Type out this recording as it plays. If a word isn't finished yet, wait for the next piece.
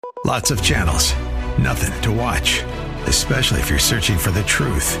Lots of channels, nothing to watch, especially if you're searching for the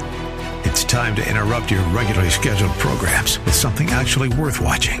truth. It's time to interrupt your regularly scheduled programs with something actually worth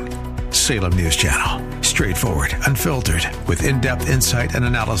watching. Salem News Channel. Straightforward, unfiltered, with in-depth insight and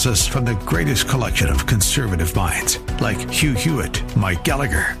analysis from the greatest collection of conservative minds like Hugh Hewitt, Mike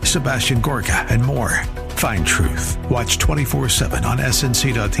Gallagher, Sebastian Gorka, and more. Find truth. Watch 24/7 on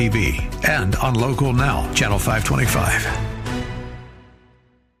snc.tv and on Local Now, Channel 525.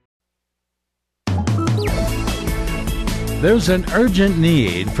 There's an urgent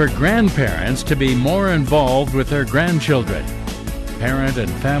need for grandparents to be more involved with their grandchildren. Parent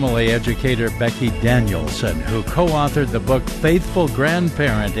and family educator Becky Danielson, who co-authored the book Faithful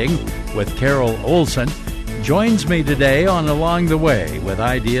Grandparenting with Carol Olson, joins me today on Along the Way with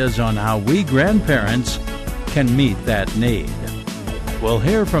ideas on how we grandparents can meet that need. We'll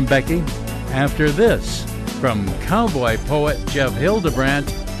hear from Becky after this from cowboy poet Jeff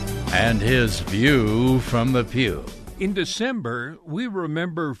Hildebrandt and his view from the pew. In December, we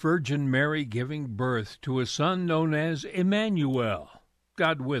remember Virgin Mary giving birth to a son known as Emmanuel,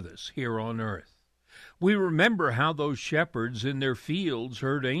 God with us here on earth. We remember how those shepherds in their fields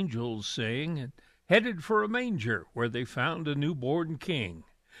heard angels sing and headed for a manger where they found a newborn king.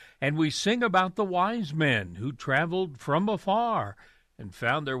 And we sing about the wise men who traveled from afar and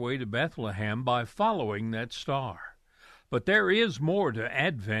found their way to Bethlehem by following that star. But there is more to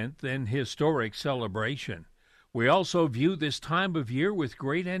Advent than historic celebration. We also view this time of year with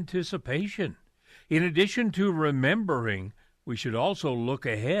great anticipation. In addition to remembering, we should also look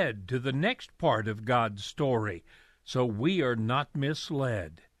ahead to the next part of God's story, so we are not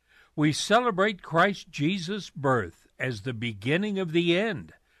misled. We celebrate Christ Jesus' birth as the beginning of the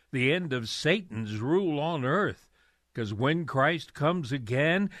end of Satan's rule on earth, because when Christ comes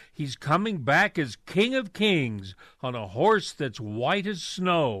again, he's coming back as King of Kings on a horse that's white as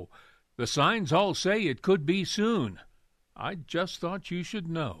snow. The signs all say it could be soon. I just thought you should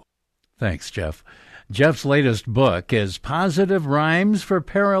know. Thanks, Jeff. Jeff's latest book is Positive Rhymes for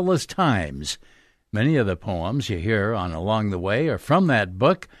Perilous Times. Many of the poems you hear on Along the Way are from that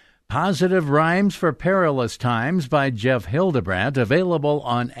book, Positive Rhymes for Perilous Times by Jeff Hildebrandt, available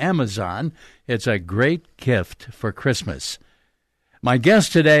on Amazon. It's a great gift for Christmas. My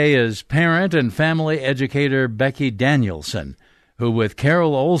guest today is parent and family educator Becky Danielson, who with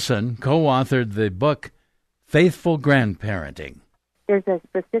Carol Olson co-authored the book Faithful Grandparenting. There's a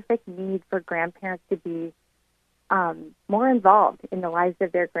specific need for grandparents to be more involved in the lives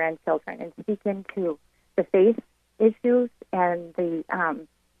of their grandchildren and speak into the faith issues and the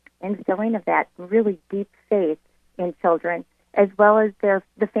instilling of that really deep faith in children, as well as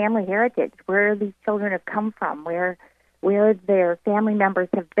the family heritage, where these children have come from, where their family members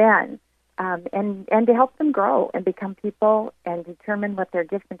have been. And to help them grow and become people and determine what their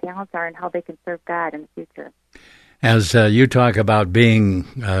gifts and talents are and how they can serve God in the future. As you talk about being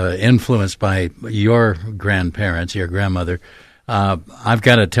influenced by your grandparents, your grandmother, I've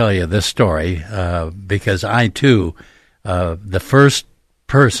got to tell you this story because I, too, the first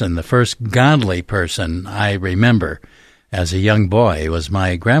godly person I remember as a young boy was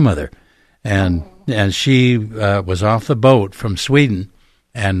my grandmother. And she was off the boat from Sweden.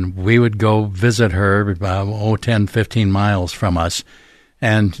 And we would go visit her about 10, 15 miles from us.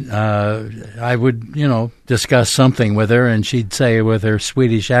 And I would, discuss something with her, and she'd say with her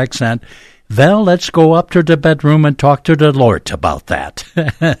Swedish accent, "Well, let's go up to the bedroom and talk to the Lord about that."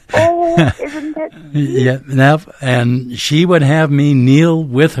 Oh, isn't it? Yeah, and she would have me kneel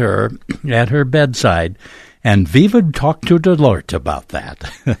with her at her bedside, and we would talk to the Lord about that.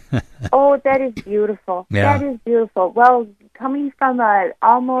 Oh, that is beautiful. Yeah. That is beautiful. Well, coming from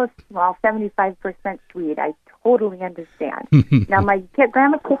almost 75% Swede, I totally understand. Now, my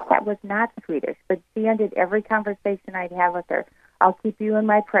grandma Kit was not Swedish, but she ended every conversation I'd have with her. "I'll keep you in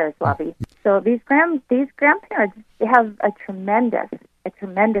my prayers, Lovey." So these grandparents have a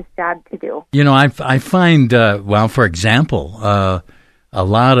tremendous job to do. I find, for example, a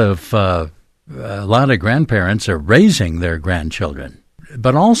lot of grandparents are raising their grandchildren,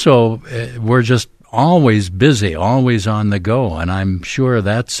 but also we're just always busy, always on the go, and I'm sure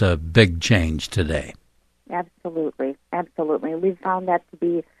that's a big change today. Absolutely. We've found that to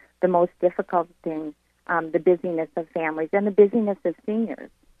be the most difficult thing, the busyness of families and the busyness of seniors.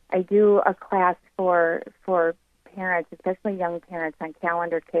 I do a class for parents, especially young parents, on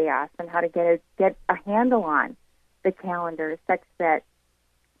calendar chaos and how to get a handle on the calendar such that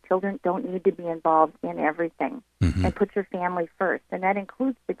children don't need to be involved in everything, and put your family first. And that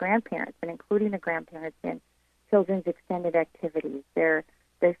includes the grandparents, and including the grandparents in children's extended activities, their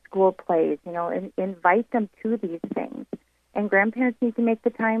school plays, and invite them to these things and grandparents need to make the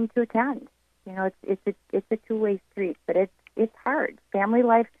time to attend. You know, it's a two-way street, but it's hard. Family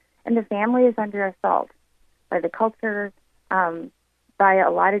life, and the family is under assault by the culture, by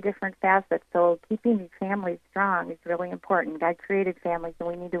a lot of different facets. So keeping these families strong is really important. God created families, and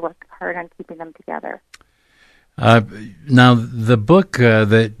we need to work hard on keeping them together. Now, the book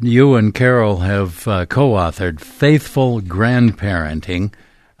that you and Carol have co-authored, Faithful Grandparenting,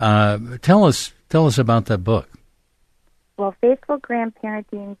 tell us about that book. Well, Faithful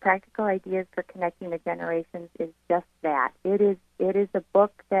Grandparenting, Practical Ideas for Connecting the Generations is just that. It is a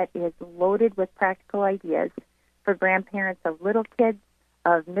book that is loaded with practical ideas for grandparents of little kids,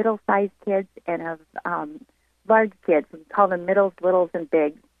 of middle-sized kids, and of large kids. We call them middles, littles, and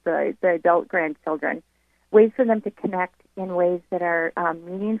bigs, the adult grandchildren. Ways for them to connect in ways that are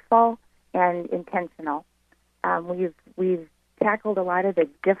meaningful and intentional. We've tackled a lot of the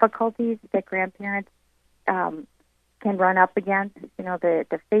difficulties that grandparents can run up against. You know,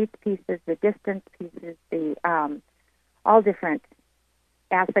 the faith pieces, the distance pieces, the all different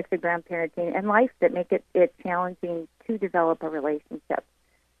aspects of grandparenting and life that make it challenging to develop a relationship.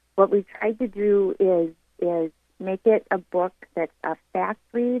 What we've tried to do is make it a book that's a fast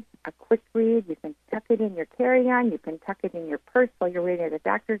read, a quick read. You can tuck it in your carry-on. You can tuck it in your purse while you're waiting at the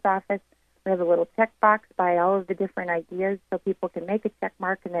doctor's office. We have a little checkbox by all of the different ideas so people can make a check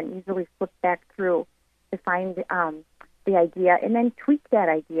mark and then easily flip back through to find the idea and then tweak that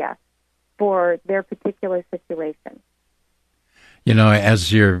idea for their particular situation. You know,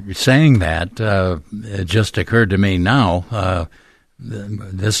 as you're saying that, it just occurred to me now,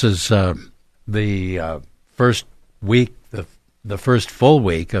 this is the first week, the first full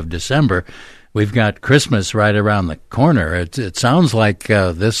week of December. We've got Christmas right around the corner. It sounds like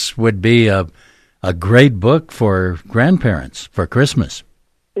this would be a great book for grandparents for Christmas.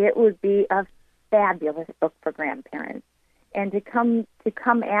 It would be a fabulous book for grandparents, and to come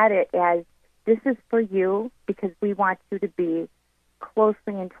at it as this is for you because we want you to be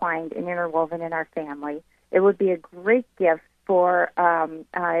closely entwined and interwoven in our family. It would be a great gift for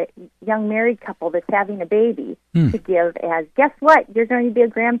a young married couple that's having a baby to give as, guess what, you're going to be a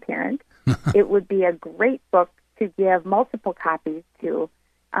grandparent. It would be a great book to give multiple copies to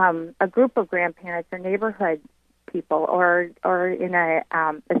a group of grandparents or neighborhood people or in a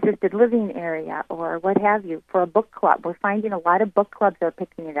assisted living area or what have you for a book club. We're finding a lot of book clubs are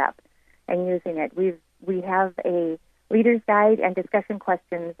picking it up and using it. We have a reader's guide and discussion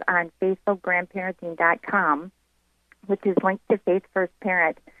questions on faithfulgrandparenting.com, which is linked to Faith First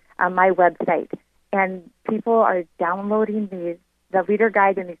Parent on my website. And people are downloading the reader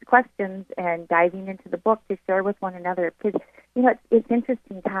guide and these questions and diving into the book to share with one another. Because, you know, it's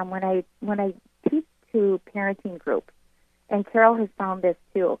interesting, Tom, when I teach to parenting groups, and Carol has found this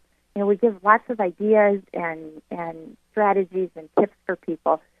too, you know, we give lots of ideas and strategies and tips for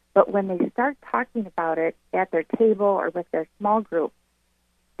people, but when they start talking about it at their table or with their small group,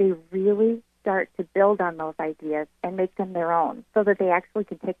 they really start to build on those ideas and make them their own so that they actually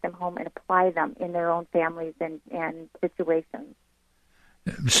can take them home and apply them in their own families and situations.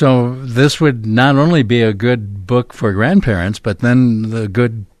 So this would not only be a good book for grandparents, but then the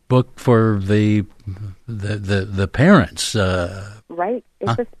good book for the parents. Right.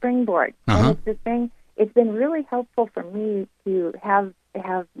 It's a springboard. And it's the thing. It's been really helpful for me to have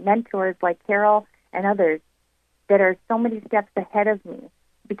mentors like Carol and others that are so many steps ahead of me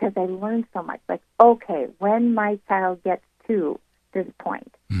because I learned so much. Like, okay, when my child gets to this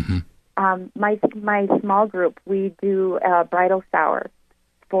point, my small group, we do a bridal shower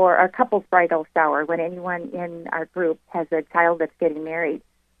for our couple's bridal shower. When anyone in our group has a child that's getting married,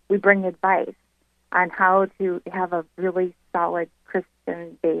 we bring advice on how to have a really solid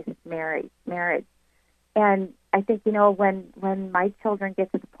Christian-based marriage. And I think, you know, when my children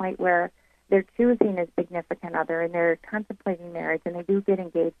get to the point where they're choosing a significant other and they're contemplating marriage and they do get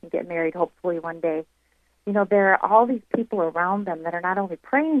engaged and get married hopefully one day, you know, there are all these people around them that are not only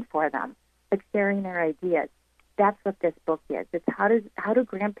praying for them, but sharing their ideas. That's what this book is. It's how do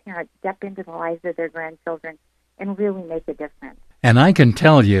grandparents step into the lives of their grandchildren and really make a difference. And I can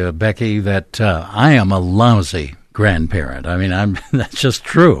tell you, Becky, that I am a lousy grandparent. I mean, that's just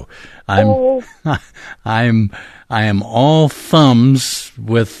true. I am all thumbs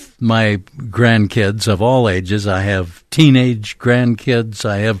with my grandkids of all ages. I have teenage grandkids.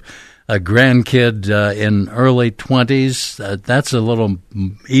 I have a grandkid in early 20s. That's a little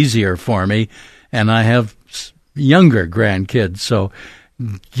easier for me. And I have younger grandkids. So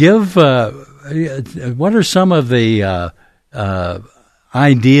what are some of the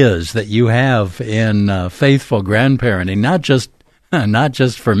ideas that you have in faithful grandparenting, not just not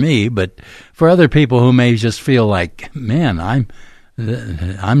just for me, but for other people who may just feel like, man,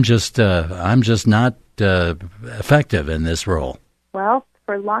 I'm just not effective in this role. Well,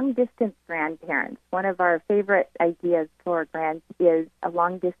 for long-distance grandparents, one of our favorite ideas for grants is a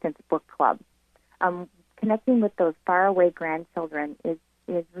long-distance book club. Connecting with those faraway grandchildren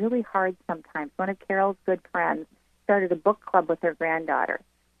is really hard sometimes. One of Carol's good friends started a book club with her granddaughter.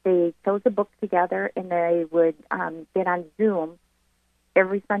 They chose a book together, and they would get on Zoom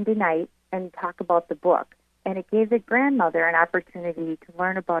every Sunday night and talk about the book. And it gave the grandmother an opportunity to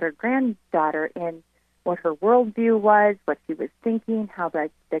learn about her granddaughter and what her worldview was, what she was thinking, how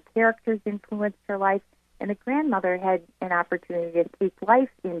the characters influenced her life. And the grandmother had an opportunity to speak life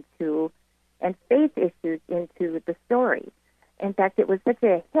into and faith issues into the story. In fact, it was such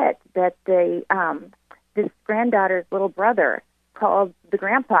a hit that this granddaughter's little brother called the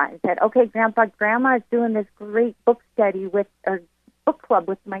grandpa and said, "Okay, Grandpa, Grandma is doing this great book study or book club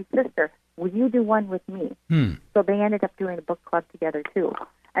with my sister. Will you do one with me?" So they ended up doing a book club together too.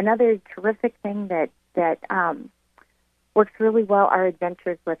 Another terrific thing that works really well are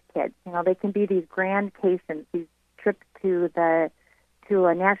adventures with kids. You know, they can be these grandcations, these trips to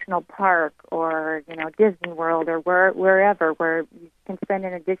a national park or, you know, Disney World or wherever where you can spend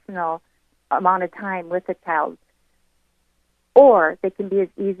an additional amount of time with a child. Or they can be as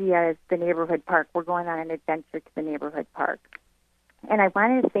easy as the neighborhood park. We're going on an adventure to the neighborhood park. And I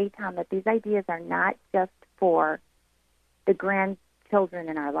wanted to say, Tom, that these ideas are not just for the grandchildren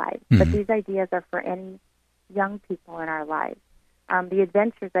in our lives, but these ideas are for any young people in our lives. The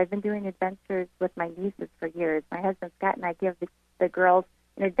adventures, I've been doing adventures with my nieces for years. My husband, Scott, and I give the girls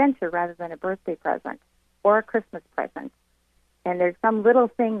an adventure rather than a birthday present or a Christmas present. And there's some little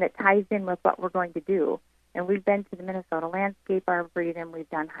thing that ties in with what we're going to do. And we've been to the Minnesota Landscape Arboretum. We've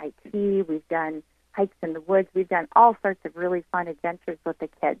done high tea. We've done hikes in the woods. We've done all sorts of really fun adventures with the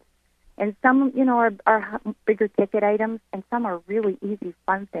kids. And some, you know, are bigger ticket items, and some are really easy,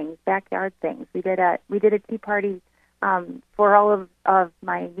 fun things, backyard things. We did a tea party for all of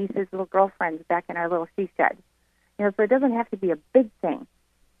my niece's little girlfriends back in our little she shed. You know, so it doesn't have to be a big thing,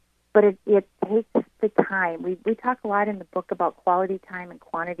 but it takes the time. We talk a lot in the book about quality time and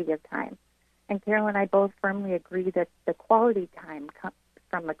quantity of time. And Carol and I both firmly agree that the quality time comes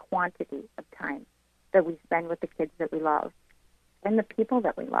from the quantity of time that we spend with the kids that we love and the people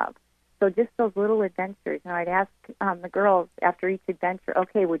that we love. So just those little adventures. Now, I'd ask the girls after each adventure,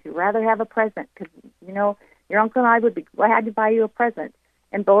 okay, would you rather have a present? Because, you know, your uncle and I would be glad to buy you a present.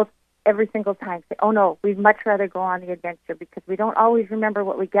 And both every single time say, oh, no, we'd much rather go on the adventure because we don't always remember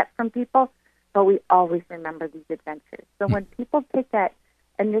what we get from people, but we always remember these adventures. So when people take that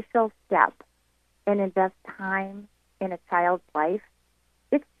initial step and invest time in a child's life,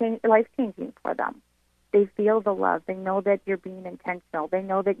 it's life-changing for them. They feel the love. They know that you're being intentional. They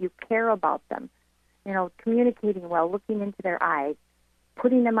know that you care about them. You know, communicating well, looking into their eyes,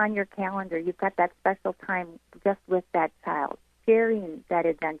 putting them on your calendar. You've got that special time just with that child, sharing that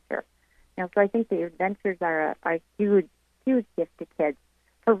adventure. You know, so I think the adventures are a huge, huge gift to kids.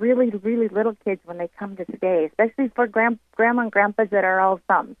 For really, really little kids when they come to stay, especially for grandma and grandpas that are all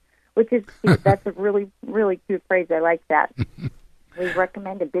thumbs, which is cute. That's a really, really cute phrase. I like that. We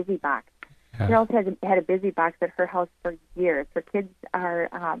recommend a busy box. Carol has had a busy box at her house for years. Her kids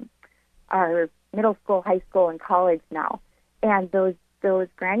are middle school, high school, and college now. And those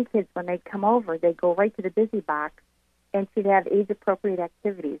grandkids, when they come over, they go right to the busy box, and she'd have age-appropriate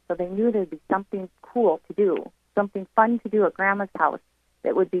activities. So they knew there'd be something cool to do, something fun to do at Grandma's house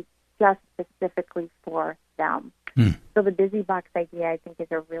that would be just specifically for them. So the busy box idea, I think,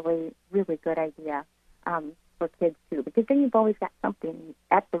 is a really, really good idea for kids, too, because then you've always got something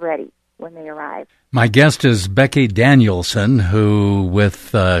at the ready when they arrive. My guest is Becky Danielson, who,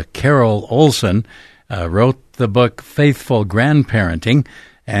 with Carol Olson, wrote the book Faithful Grandparenting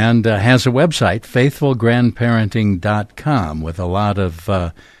and has a website, faithfulgrandparenting.com, with a lot of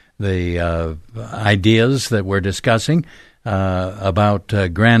the ideas that we're discussing about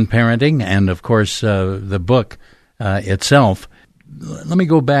grandparenting and, of course, the book itself. Let me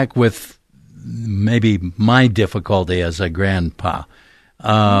go back with maybe my difficulty as a grandpa.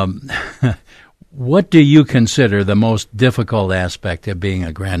 What do you consider the most difficult aspect of being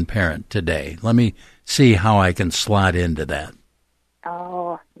a grandparent today? Let me see how I can slot into that.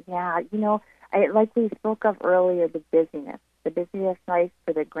 Oh, yeah. You know, like we spoke of earlier, the busyness life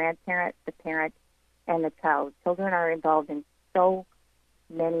for the grandparent, the parent, and the child. Children are involved in so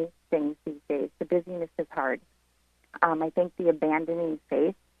many things these days. The busyness is hard. I think the abandoning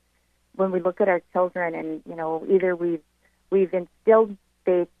faith, when we look at our children and, you know, either we've instilled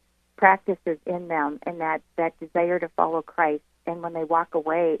faith practices in them and that desire to follow Christ, and when they walk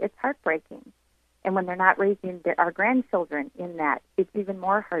away, it's heartbreaking. And when they're not raising our grandchildren in that, it's even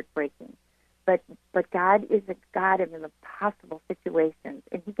more heartbreaking. But God is a God of impossible situations,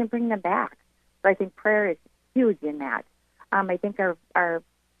 and He can bring them back. So I think prayer is huge in that. I think our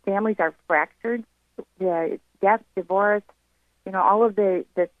families are fractured. The death, divorce, all of the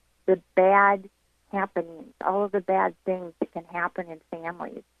bad happenings, all of the bad things that can happen in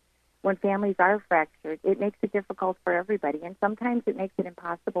families. When families are fractured, it makes it difficult for everybody, and sometimes it makes it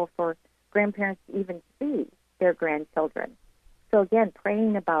impossible for grandparents to even see their grandchildren. So again,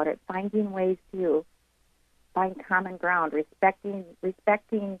 praying about it, finding ways to find common ground,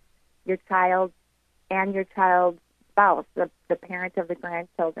 respecting your child and your child's spouse, the parent of the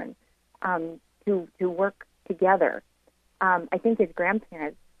grandchildren, to work together. I think as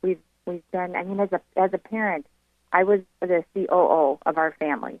grandparents, we've done. I mean, as a parent, I was the COO of our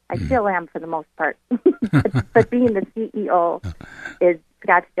family. I still am for the most part, but being the CEO is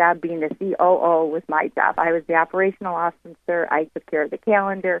Scott's job. Being the COO was my job. I was the operational officer. I took care of the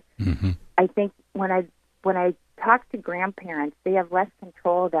calendar. Mm-hmm. I think when I talk to grandparents, they have less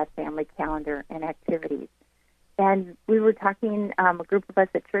control of that family calendar and activities. And we were talking, a group of us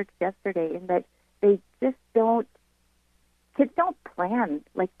at church yesterday, in that they just don't. Kids don't plan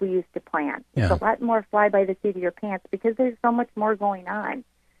like we used to plan. Yeah. It's a lot more fly by the seat of your pants because there's so much more going on.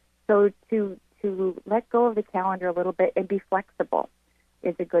 So to let go of the calendar a little bit and be flexible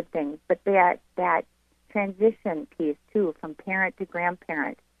is a good thing. But that transition piece, too, from parent to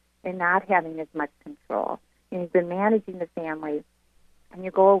grandparent and not having as much control. And you've been managing the family, and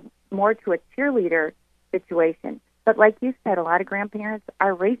you go more to a cheerleader situation. But like you said, a lot of grandparents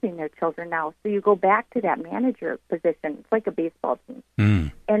are raising their children now. So you go back to that manager position. It's like a baseball team.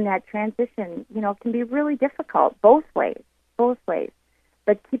 Mm. And that transition, can be really difficult both ways.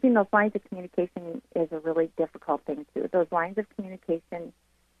 But keeping those lines of communication is a really difficult thing, too. Those lines of communication,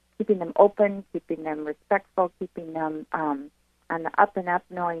 keeping them open, keeping them respectful, keeping them on the up and up,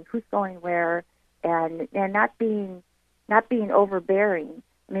 knowing who's going where, and not being overbearing.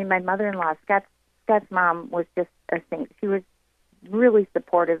 I mean, my mother-in-law, Scott's mom, was just a saint. She was really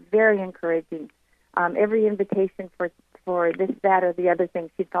supportive, very encouraging. Every invitation for this, that, or the other thing,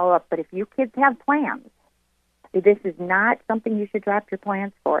 she'd follow up. But if you kids have plans, this is not something you should drop your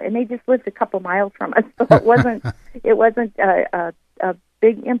plans for. And they just lived a couple miles from us, so it wasn't a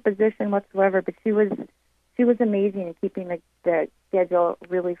big imposition whatsoever. But she was amazing in keeping the schedule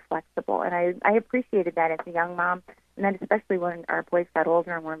really flexible, and I appreciated that as a young mom, and then especially when our boys got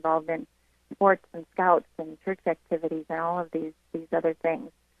older and were involved in sports and scouts and church activities and all of these other things.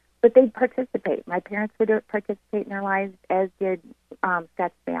 But they'd participate. My parents would participate in their lives, as did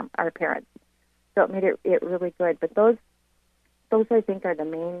Scott's our parents. So it made it really good. But those I think are the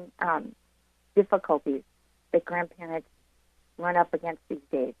main difficulties that grandparents run up against these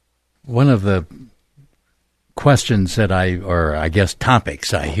days. One of the questions that I guess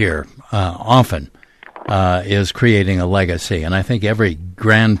topics I hear often is creating a legacy. And I think every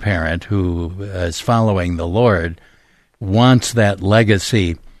grandparent who is following the Lord wants that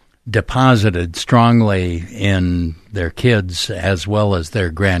legacy deposited strongly in their kids as well as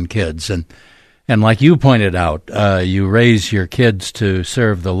their grandkids. And like you pointed out, you raise your kids to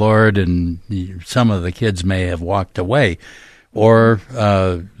serve the Lord, and some of the kids may have walked away, or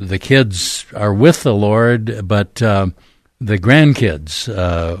the kids are with the Lord, but the grandkids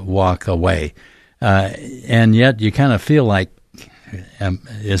walk away. And yet you kind of feel like,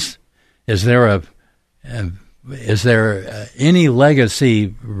 is there any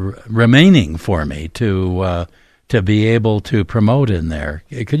legacy remaining for me to be able to promote in there?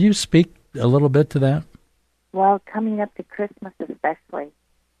 Could you speak a little bit to that? Well, coming up to Christmas especially,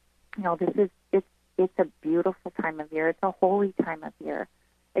 it's a beautiful time of year. It's a holy time of year.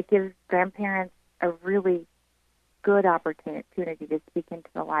 It gives grandparents a really good opportunity to speak into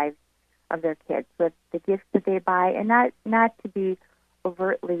the lives of their kids with the gifts that they buy, and not to be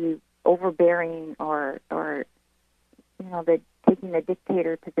overtly overbearing or taking the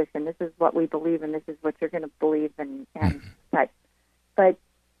dictator position. This is what we believe, and this is what you're going to believe, and such. But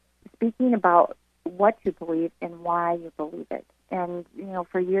speaking about what you believe and why you believe it. And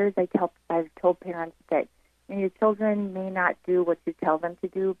for years I've told parents that your children may not do what you tell them to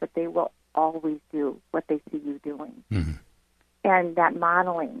do, but they will always do what they see you doing. Mm-hmm. And that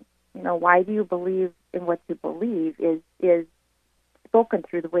modeling, why do you believe in what you believe is spoken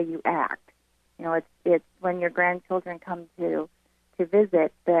through the way you act. It's when your grandchildren come to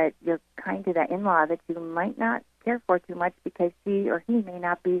visit that you're kind to that in-law that you might not care for too much because she or he may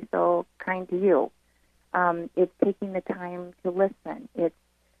not be so kind to you. It's taking the time to listen. It's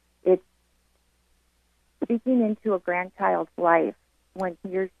speaking into a grandchild's life when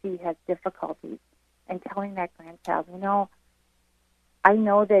he or she has difficulties and telling that grandchild, I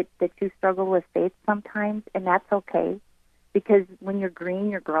know that you struggle with faith sometimes, and that's okay, because when you're green,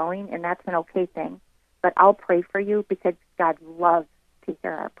 you're growing, and that's an okay thing. But I'll pray for you because God loves to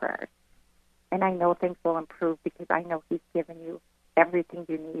hear our prayers. And I know things will improve because I know He's given you everything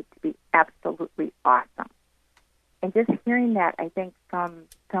you need to be absolutely awesome. And just hearing that, I think, from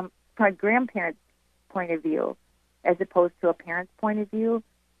a grandparent's point of view, as opposed to a parent's point of view,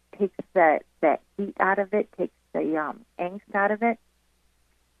 takes that heat out of it, takes the angst out of it.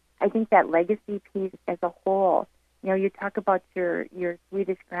 I think that legacy piece as a whole, you talk about your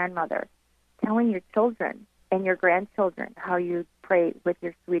Swedish grandmother, telling your children and your grandchildren how you pray with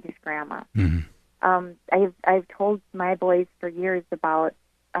your Swedish grandma. Mm-hmm. I've told my boys for years about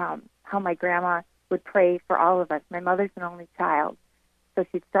how my grandma would pray for all of us. My mother's an only child, so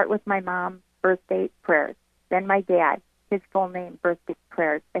she'd start with my mom, birth date, prayers. Then my dad, his full name, birth date,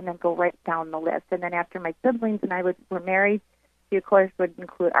 prayers, and then go right down the list. And then after my siblings and I were married, she, of course, would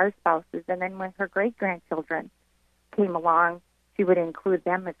include our spouses. And then when her great-grandchildren came along, she would include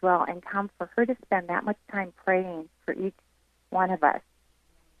them as well. And Tom, for her to spend that much time praying for each one of us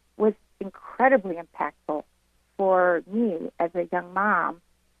was incredibly impactful for me as a young mom,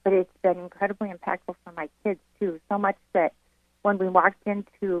 but it's been incredibly impactful for my kids, too, so much that when we walked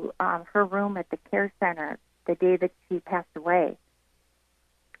into her room at the care center the day that she passed away,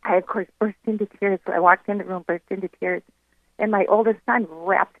 I, of course, burst into tears. I walked in the room, burst into tears, and my oldest son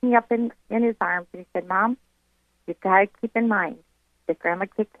wrapped me up in his arms, and he said, Mom, you've got to keep in mind that Grandma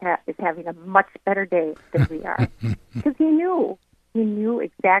Kit Kat is having a much better day than we are. Because he knew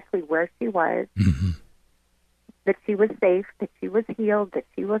exactly where she was, mm-hmm. that she was safe, that she was healed, that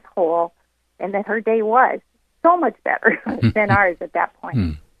she was whole, and that her day was so much better than ours at that point.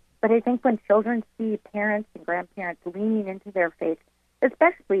 Mm. But I think when children see parents and grandparents leaning into their faith,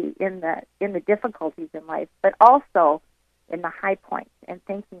 especially in the difficulties in life, but also in the high points, and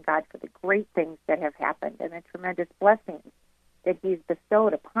thanking God for the great things that have happened and the tremendous blessings that He's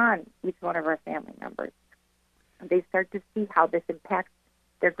bestowed upon each one of our family members. And they start to see how this impacts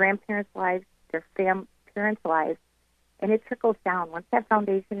their grandparents' lives, their parents' lives, and it trickles down. Once that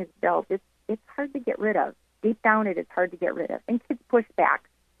foundation is built, it's hard to get rid of. Deep down, it is hard to get rid of. And kids push back.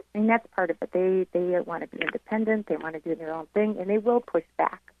 I mean, that's part of it. They want to be independent. They want to do their own thing, and they will push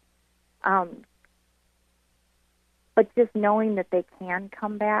back. But just knowing that they can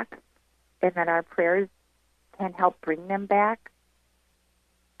come back and that our prayers can help bring them back,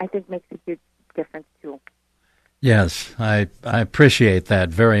 I think makes a huge difference, too. Yes, I appreciate that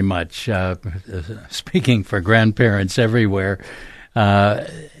very much. Speaking for grandparents everywhere,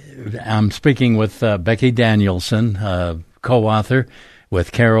 I'm speaking with Becky Danielson, co-author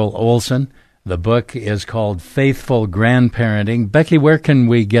with Carol Olson. The book is called Faithful Grandparenting. Becky, where can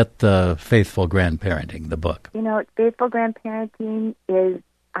we get the Faithful Grandparenting, the book? Faithful Grandparenting is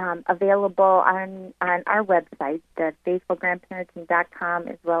available on our website, the faithfulgrandparenting.com,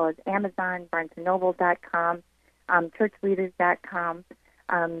 as well as Amazon, BarnesandNoble.com, churchleaders.com.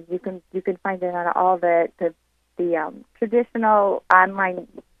 You can find it on all the traditional online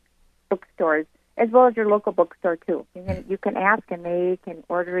bookstores, as well as your local bookstore too. You can ask, and they can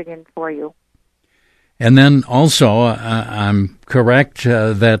order it in for you. And then also, I'm correct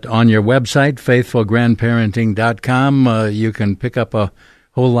that on your website, faithfulgrandparenting.com, you can pick up a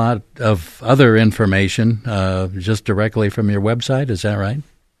whole lot of other information just directly from your website. Is that right?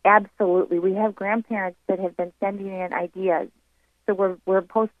 Absolutely. We have grandparents that have been sending in ideas, so we're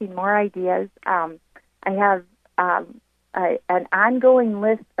posting more ideas. I have an ongoing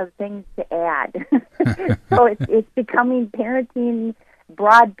list of things to add. So it's becoming parenting,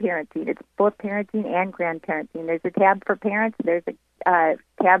 broad parenting. It's both parenting and grandparenting. There's a tab for parents. There's a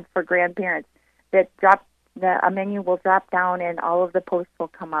tab for grandparents. A menu will drop down, and all of the posts will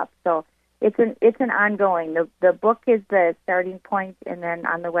come up. So it's an ongoing. The book is the starting point, and then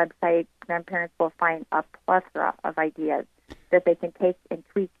on the website, grandparents will find a plethora of ideas that they can take and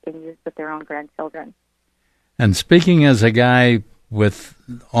tweak and use with their own grandchildren. And speaking as a guy with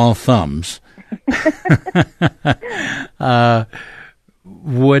all thumbs,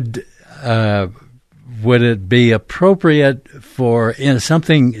 would it be appropriate for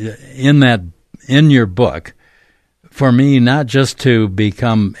something in your book for me not just to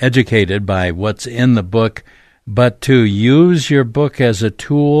become educated by what's in the book, but to use your book as a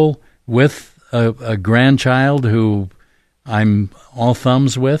tool with a grandchild who I'm all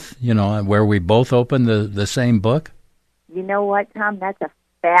thumbs with, where we both open the same book? You know what, Tom? That's a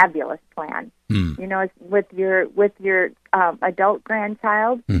fabulous plan. You know, with your adult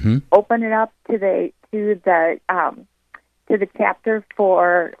grandchild, Mm-hmm. open it up to the chapter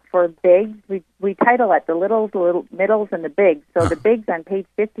for bigs. We title it the littles, the little middles, and the bigs. So the bigs on page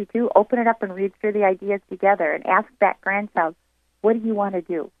 52. Open it up and read through the ideas together, and ask that grandchild, "What do you want to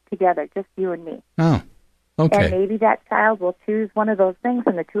do together, just you and me?" Oh, okay. And maybe that child will choose one of those things,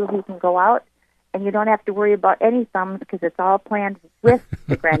 and the two of you can go out. And you don't have to worry about any thumbs because it's all planned with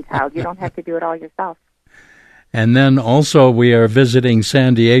the grandchild. You don't have to do it all yourself. And then also we are visiting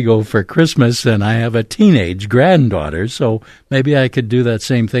San Diego for Christmas, and I have a teenage granddaughter, so maybe I could do that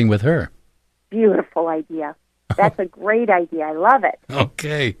same thing with her. Beautiful idea. That's a great idea. I love it.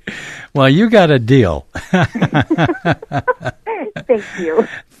 Okay. Well, you got a deal. Thank you.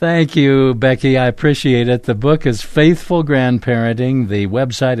 Thank you, Becky. I appreciate it. The book is Faithful Grandparenting. The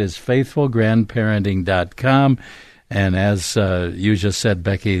website is faithfulgrandparenting.com. And as you just said,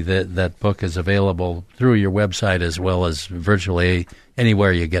 Becky, that book is available through your website as well as virtually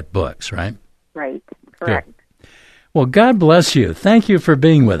anywhere you get books, right? Right. Correct. Good. Well, God bless you. Thank you for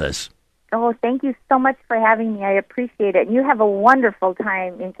being with us. Oh, thank you so much for having me. I appreciate it. And you have a wonderful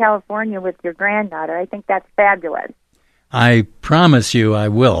time in California with your granddaughter. I think that's fabulous. I promise you I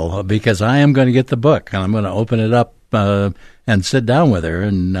will, because I am going to get the book, and I'm going to open it up and sit down with her,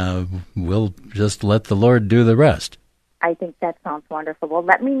 and we'll just let the Lord do the rest. I think that sounds wonderful. Well,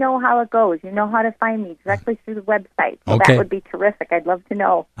 let me know how it goes. You know how to find me directly through the website. So Okay. That would be terrific. I'd love to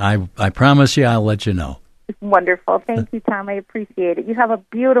know. I promise you I'll let you know. Wonderful. Thank you, Tom. I appreciate it. You have a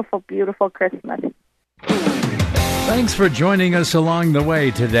beautiful, beautiful Christmas. Thanks for joining us along the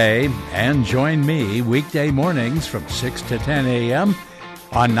way today, and join me weekday mornings from 6 to 10 a.m.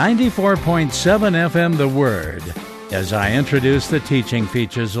 on 94.7 FM The Word as I introduce the teaching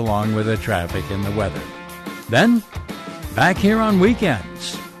features along with the traffic and the weather. Then, back here on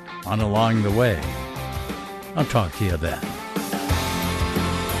weekends on Along the Way. I'll talk to you then.